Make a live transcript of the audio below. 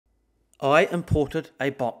I imported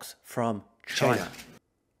a box from China.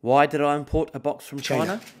 Why did I import a box from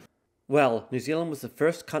China? Well, New Zealand was the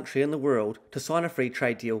first country in the world to sign a free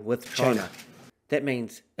trade deal with China. That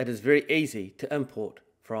means it is very easy to import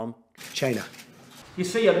from China. You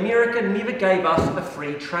see, America never gave us a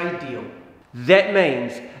free trade deal. That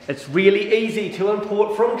means it's really easy to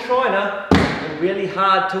import from China and really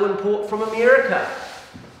hard to import from America.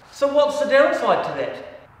 So what's the downside to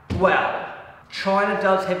that? Well, China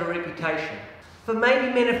does have a reputation for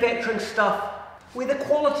maybe manufacturing stuff where the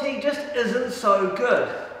quality just isn't so good.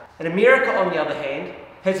 And America, on the other hand,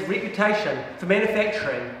 has a reputation for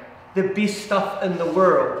manufacturing the best stuff in the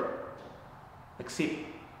world, except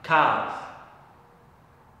cars.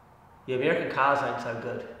 The American cars ain't so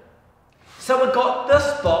good. So we got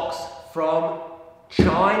this box from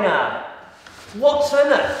China. What's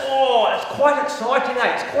in it? Oh, it's quite exciting,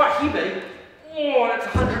 eh? It's quite heavy. Oh, that's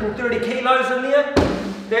 130 kilos in there.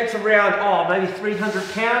 That's around, maybe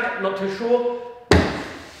 300 pounds, not too sure.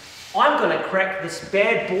 I'm going to crack this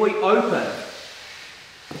bad boy open.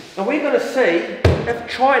 And we're going to see if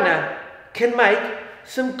China can make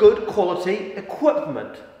some good quality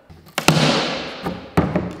equipment.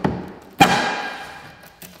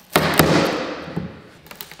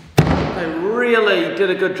 They really did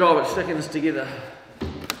a good job at sticking this together.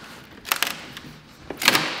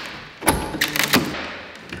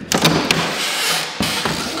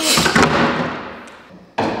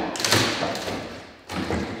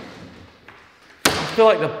 I feel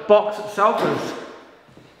like the box itself is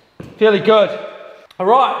fairly good.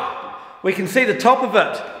 Alright, we can see the top of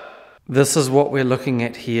it. This is what we're looking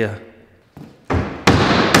at here.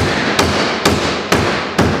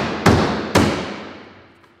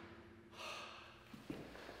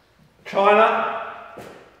 China,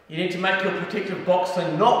 you need to make your protective box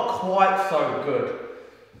thing not quite so good.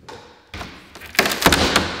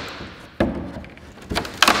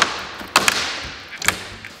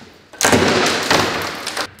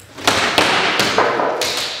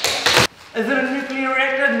 Is it a nuclear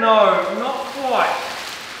reactor? No, not quite.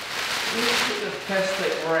 Let's get this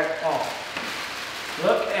plastic wrap off.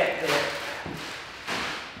 Look at that.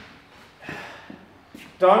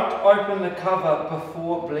 Don't open the cover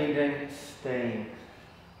before bleeding steam.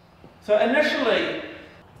 So initially,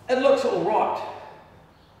 it looks alright.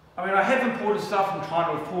 I mean, I have imported stuff from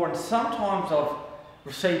China before, and sometimes I've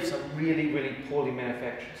received some really, really poorly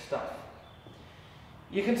manufactured stuff.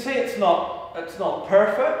 You can see it's not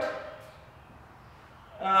perfect.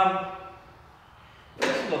 But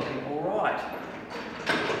it's looking alright.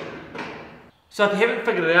 So if you haven't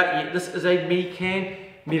figured it out yet, this is a Mikan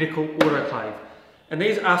medical autoclave. And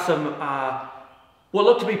these are some what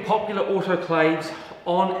look to be popular autoclaves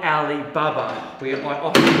on Alibaba, where I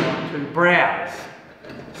often like to browse.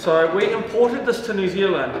 So we imported this to New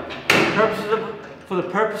Zealand for the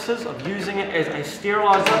purposes of using it as a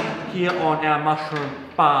steriliser here on our mushroom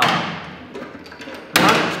farm.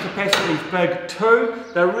 Capacity is big too.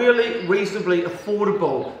 They're really reasonably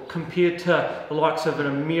affordable compared to the likes of an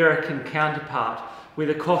American counterpart, where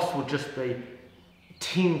the cost will just be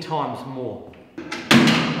 10 times more.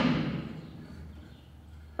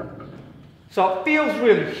 So it feels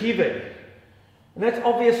really heavy, and that's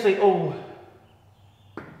obviously all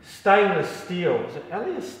stainless steel. Is it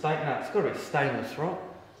Elliot stainless? No, it's got to be stainless, right?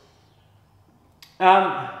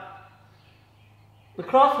 The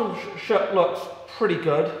craftsmanship looks pretty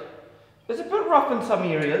good. It's a bit rough in some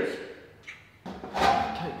areas. Take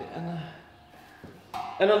that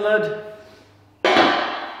inner lid.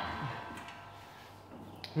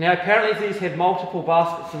 Now apparently these have multiple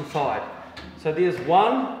baskets inside. So there's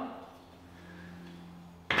one.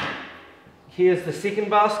 Here's the second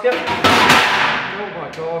basket. Oh my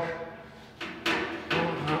gosh.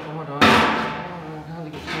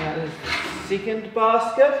 There's the second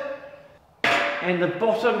basket. And the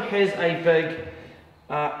bottom has a big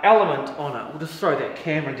element on it. We'll just throw that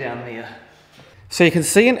camera down there. So you can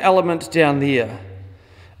see an element down there.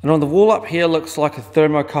 And on the wall up here looks like a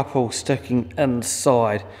thermocouple sticking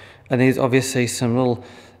inside. And there's obviously some little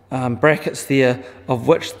brackets there, of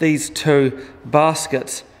which these two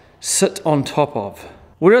baskets sit on top of.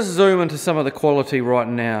 We'll just zoom into some of the quality right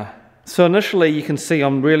now. So initially you can see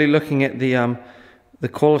I'm really looking at the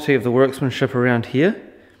quality of the workmanship around here.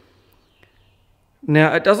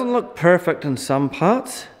 Now, it doesn't look perfect in some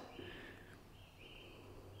parts,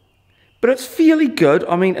 but it's fairly good.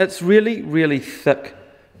 I mean, it's really, really thick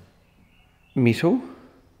metal.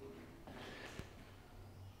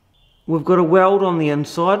 We've got a weld on the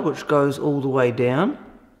inside, which goes all the way down.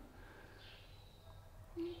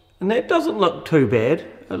 And that doesn't look too bad.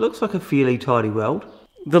 It looks like a fairly tidy weld.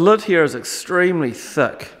 The lid here is extremely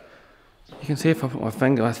thick. You can see if I put my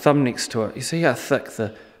thumb next to it, you see how thick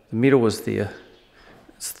the metal is there.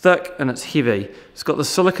 It's thick and it's heavy. It's got the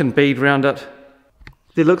silicon bead around it.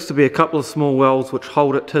 There looks to be a couple of small welds which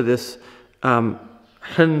hold it to this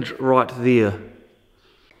hinge right there.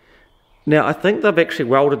 Now I think they've actually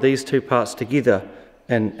welded these two parts together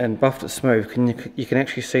and buffed it smooth. You can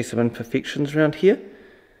actually see some imperfections around here,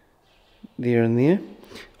 there and there.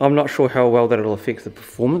 I'm not sure how well that'll affect the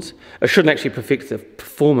performance. It shouldn't actually affect the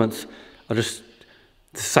performance, the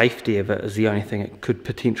safety of it is the only thing it could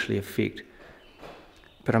potentially affect.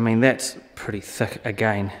 But I mean, that's pretty thick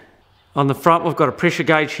again. On the front we've got a pressure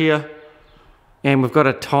gauge here, and we've got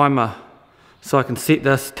a timer. So I can set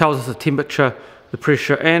this, tells us the temperature, the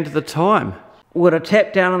pressure and the time. We've got a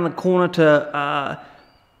tap down in the corner to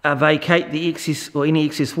vacate the excess or any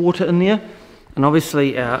excess water in there. And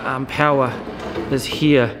obviously our power is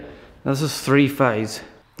here. Now this is 3-phase.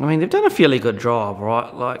 I mean, they've done a fairly good job,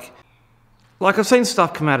 right? Like I've seen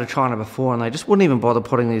stuff come out of China before and they just wouldn't even bother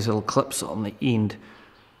putting these little clips on the end.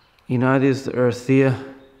 You know, there's the earth there,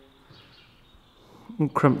 all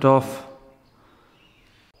crimped off.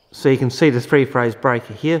 So you can see the 3-phase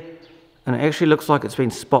breaker here, and it actually looks like it's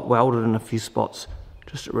been spot welded in a few spots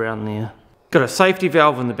just around there. Got a safety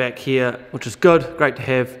valve in the back here, which is good, great to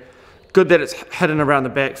have. Good that it's hidden around the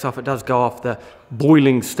back, so if it does go off, the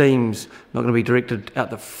boiling steam's not going to be directed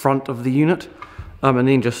out the front of the unit. And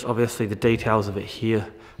then just obviously the details of it here.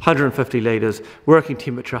 150 litres, working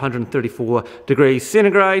temperature 134 degrees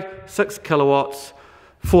centigrade, 6 kilowatts,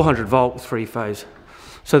 400 volt, 3-phase.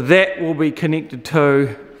 So that will be connected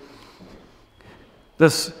to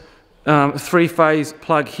this 3-phase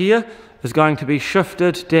plug here is going to be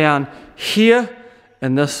shifted down here,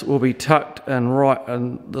 and this will be tucked in right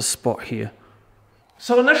in this spot here.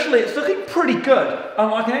 So initially it's looking pretty good.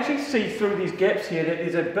 I can actually see through these gaps here that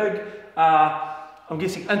there's a big, I'm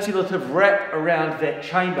guessing, insulative wrap around that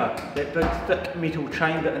chamber, that big thick metal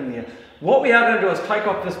chamber in there. What we are going to do is take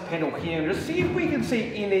off this panel here and just see if we can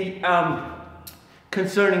see any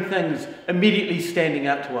concerning things immediately standing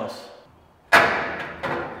out to us.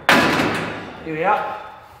 Here we are,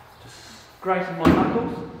 just grating my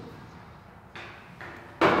knuckles.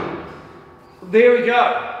 There we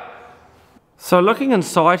go. So looking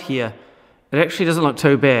inside here, it actually doesn't look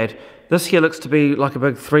too bad. This here looks to be like a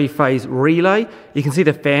big 3-phase relay. You can see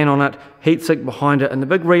the fan on it, heatsink behind it, and the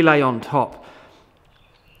big relay on top.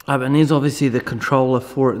 And there's obviously the controller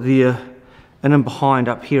for it there. And then behind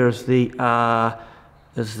up here is the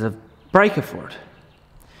breaker for it.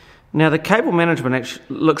 Now the cable management actually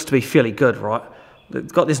looks to be fairly good, right?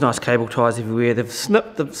 It's got these nice cable ties everywhere. They've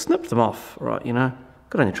snipped them off, right? You know,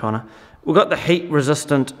 good on you, China. We've got the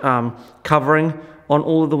heat-resistant covering on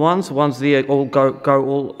all of the ones. The ones there all go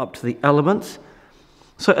all up to the elements.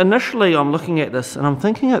 So initially, I'm looking at this and I'm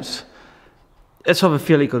thinking it's of a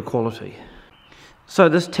fairly good quality. So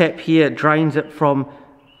this tap here drains it from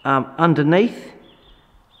underneath.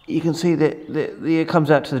 You can see that there it comes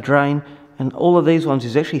out to the drain. And all of these ones,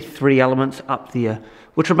 there's actually 3 elements up there,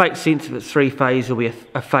 which would make sense if it's 3-phase, there'll be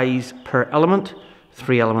a phase per element,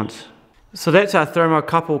 3 elements. So that's our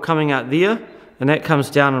thermocouple coming out there, and that comes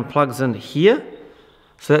down and plugs in here.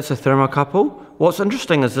 So that's a thermocouple. What's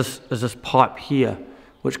interesting is this pipe here,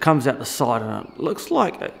 which comes out the side, and it looks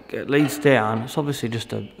like it leads down. It's obviously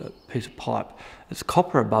just a piece of pipe. It's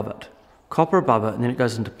copper above it, and then it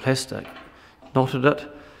goes into plastic. Knotted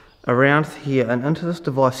it around here and into this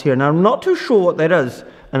device here. Now I'm not too sure what that is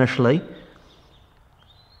initially.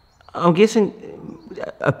 I'm guessing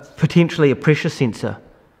potentially a pressure sensor.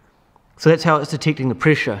 So that's how it's detecting the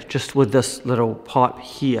pressure, just with this little pipe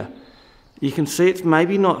here. You can see it's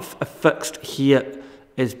maybe not affixed here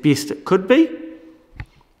as best it could be.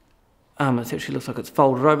 It actually looks like it's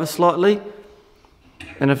folded over slightly.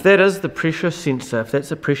 And if that is the pressure sensor, if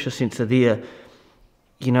that's a pressure sensor there,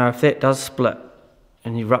 you know, if that does split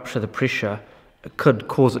and you rupture the pressure, it could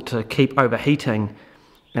cause it to keep overheating,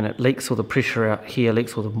 and it leaks all the pressure out here,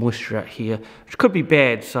 leaks all the moisture out here, which could be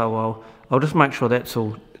bad. So I'll just make sure that's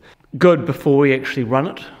all good before we actually run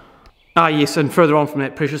it. Ah yes, and further on from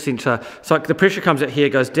that pressure sensor, so the pressure comes out here,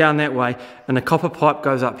 goes down that way, and the copper pipe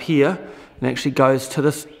goes up here, and actually goes to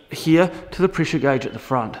this here, to the pressure gauge at the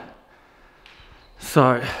front.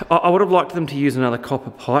 So I would have liked them to use another copper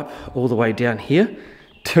pipe all the way down here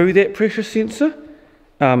to that pressure sensor,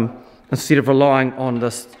 instead of relying on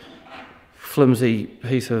this flimsy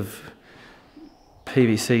piece of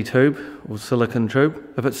PVC tube or silicon tube.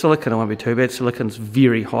 If it's silicon, it won't be too bad. Silicon's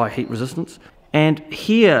very high heat resistance. And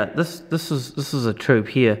here, this is a tube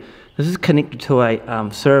here. This is connected to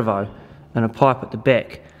a servo and a pipe at the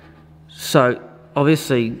back. So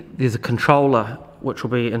obviously there's a controller which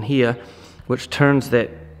will be in here, which turns that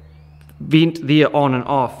vent there on and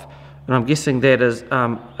off, and I'm guessing that is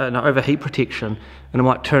an overheat protection, and I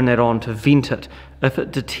might turn that on to vent it if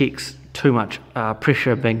it detects too much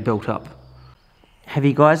pressure being built up. Have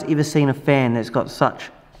you guys ever seen a fan that's got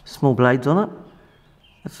such small blades on it?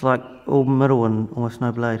 It's like all middle and almost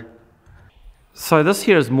no blade. So this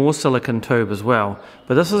here is more silicone tube as well,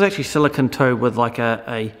 but this is actually silicone tube with like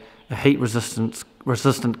a heat resistant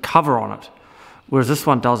cover on it, whereas this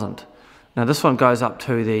one doesn't. Now this one goes up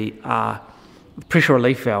to the pressure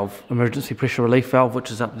relief valve, emergency pressure relief valve, which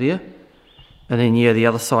is up there, and then yeah, the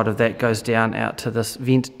other side of that goes down out to this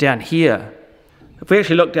vent down here. If we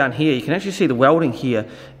actually look down here, you can actually see the welding here,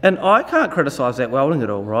 and I can't criticise that welding at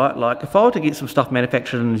all, right? Like, if I were to get some stuff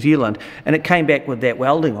manufactured in New Zealand and it came back with that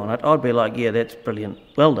welding on it, I'd be like, yeah, that's brilliant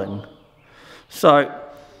welding. So,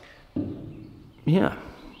 yeah.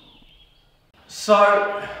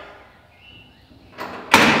 So,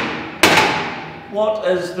 what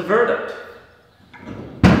is the verdict?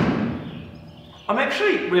 I'm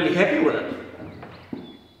actually really happy with it.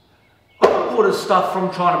 I've ordered stuff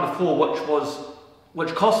from China before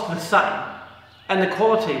which cost the same, and the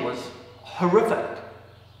quality was horrific.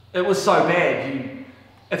 It was so bad,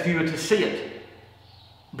 if you were to see it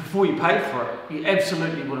before you paid for it, you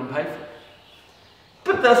absolutely wouldn't pay for it.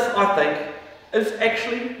 But this, I think, is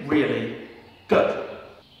actually really good.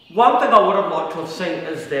 One thing I would have liked to have seen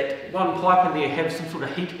is that one pipe in there have some sort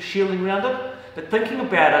of heat shielding around it, but thinking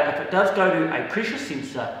about it, if it does go to a pressure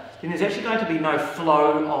sensor, then there's actually going to be no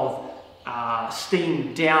flow of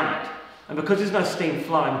steam down it. And because there's no steam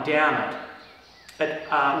flowing down it, it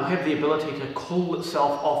will have the ability to cool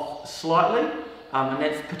itself off slightly, and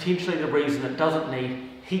that's potentially the reason it doesn't need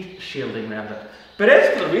heat shielding around it. But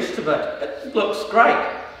as for the rest of it, it looks great.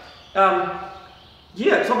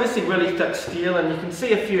 Yeah, it's obviously really thick steel, and you can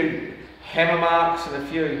see a few hammer marks and a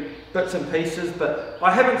few bits and pieces, but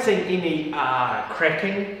I haven't seen any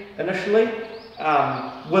cracking initially.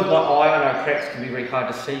 With my eye, I know cracks can be very hard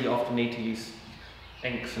to see. You often need to use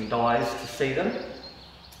inks and dyes to see them.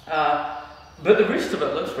 But the rest of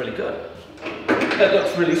it looks really good. It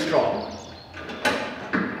looks really strong.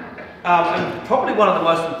 And probably one of the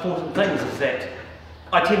most important things is that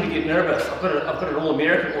I tend to get nervous. I've got an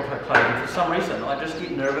all-American autoclave, and for some reason I just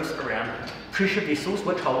get nervous around pressure vessels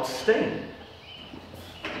which hold steam.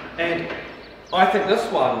 And I think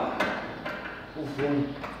this one,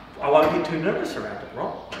 I won't get too nervous around it,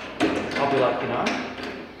 right? I'll be like, you know,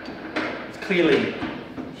 it's clearly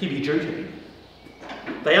heavy duty.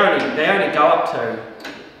 They only go up to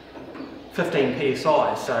 15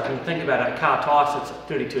 psi, so if you think about it, a car tire sits at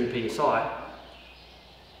 32 psi.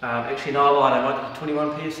 Actually, no, I lie, they might get to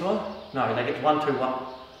 21 psi. No, they get to 121.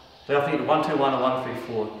 They often get to 121 or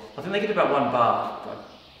 134. I think they get to about 1 bar.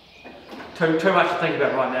 Too much to think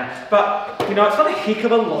about right now. But, you know, it's not a heck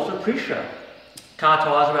of a lot of pressure. Car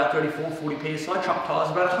tyres are about 34, 40 psi, truck tyres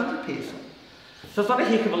are about 100 psi. So it's not a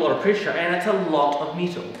heck of a lot of pressure, and it's a lot of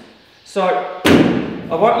metal. So,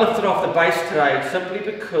 I won't lift it off the base today simply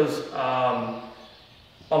because I'm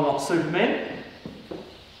not Superman.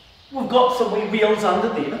 We've got some wee wheels under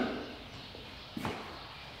there,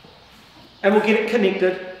 and we'll get it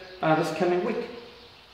connected this coming week.